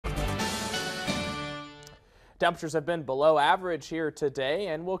Temperatures have been below average here today,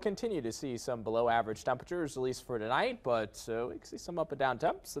 and we'll continue to see some below average temperatures, at least for tonight, but we can see some up and down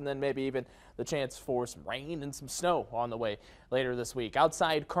temps, and then maybe even the chance for some rain and some snow on the way later this week.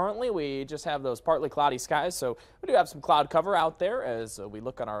 Outside currently, we just have those partly cloudy skies, so we do have some cloud cover out there as we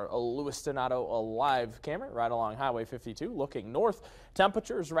look on our Louis Donato live camera right along Highway 52, looking north.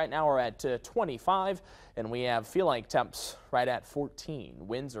 Temperatures right now are at 25, and we have feel like temps right at 14.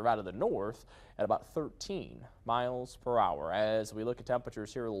 Winds are out of the north at about 13 miles per hour. As we look at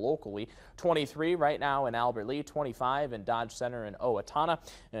temperatures here locally, 23 right now in Albert Lea, 25 in Dodge Center and Owatonna,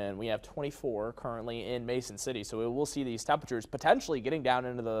 and we have 24 currently in Mason City. So we will see these temperatures potentially getting down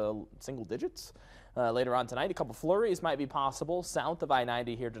into the single digits. Later on tonight, a couple flurries might be possible south of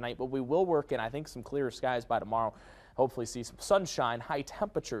I-90 here tonight, but we will work in, I think, some clearer skies by tomorrow. Hopefully see some sunshine. High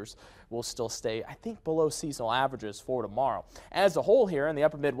temperatures will still stay, I think, below seasonal averages for tomorrow. As a whole here in the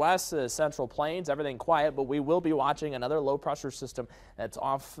upper Midwest, Central Plains, everything quiet, but we will be watching another low pressure system that's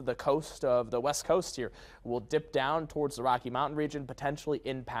off the coast of the West Coast here. We'll dip down towards the Rocky Mountain region, potentially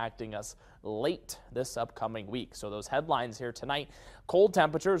impacting us late this upcoming week. So those headlines here tonight, cold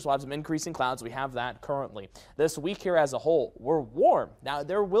temperatures, we'll have some increasing clouds. We have that currently. This week here as a whole, we're warm. Now,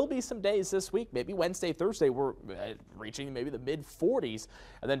 there will be some days this week, maybe Wednesday, Thursday, we're reaching maybe the mid 40s,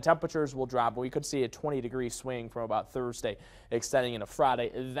 and then temperatures will drop. We could see a 20-degree swing from about Thursday extending into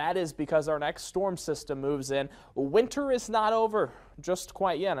Friday. That is because our next storm system moves in. Winter is not over just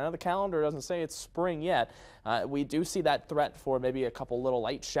quite yet. I know the calendar doesn't say it's spring yet. We do see that threat for maybe a couple little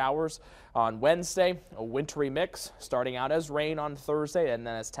light showers on Wednesday, a wintry mix starting out as rain on Thursday, and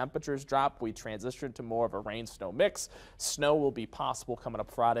then as temperatures drop, we transition to more of a rain-snow mix. Snow will be possible coming up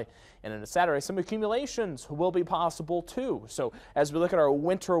Friday, and then Saturday, some accumulations will be possible too. So as we look at our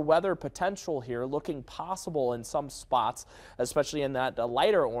winter weather potential here, looking possible in some spots, especially in that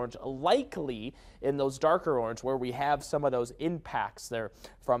lighter orange, likely in those darker orange where we have some of those impacts there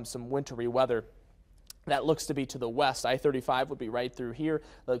from some wintry weather. That looks to be to the west. I-35 would be right through here.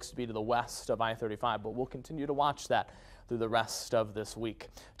 That looks to be to the west of I-35, but we'll continue to watch that through the rest of this week.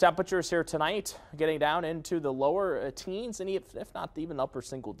 Temperatures here tonight getting down into the lower teens and if not even upper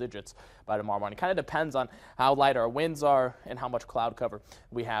single digits by tomorrow morning. Kind of depends on how light our winds are and how much cloud cover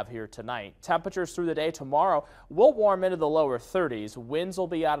we have here tonight. Temperatures through the day tomorrow will warm into the lower 30s. Winds will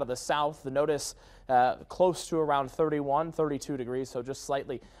be out of the south. Notice close to around 31, 32 degrees, so just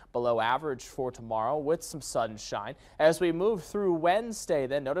slightly below average for tomorrow with some sunshine. As we move through Wednesday,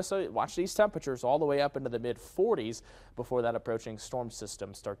 then notice, watch these temperatures all the way up into the mid 40s before that approaching storm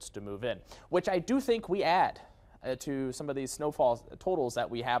system starts to move in, which I do think we add to some of these snowfall totals that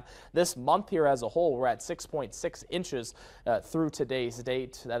we have this month here as a whole. We're at 6.6 inches through today's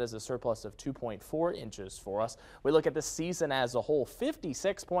date. That is a surplus of 2.4 inches for us. We look at the season as a whole,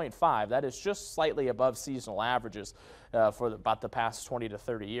 56.5. That is just slightly above seasonal averages for about the past 20 to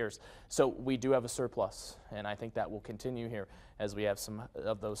 30 years. So we do have a surplus, and I think that will continue here as we have some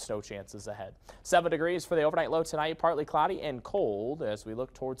of those snow chances ahead. 7 degrees for the overnight low tonight, partly cloudy and cold as we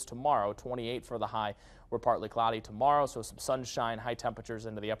look towards tomorrow. 28 for the high. We're partly cloudy tomorrow, so some sunshine, high temperatures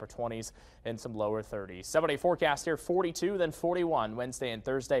into the upper 20s and some lower 30s. 7-day forecast here, 42, then 41 Wednesday and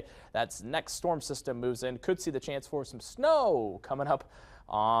Thursday. That's next storm system moves in. Could see the chance for some snow coming up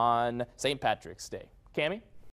on St. Patrick's Day. Cammie?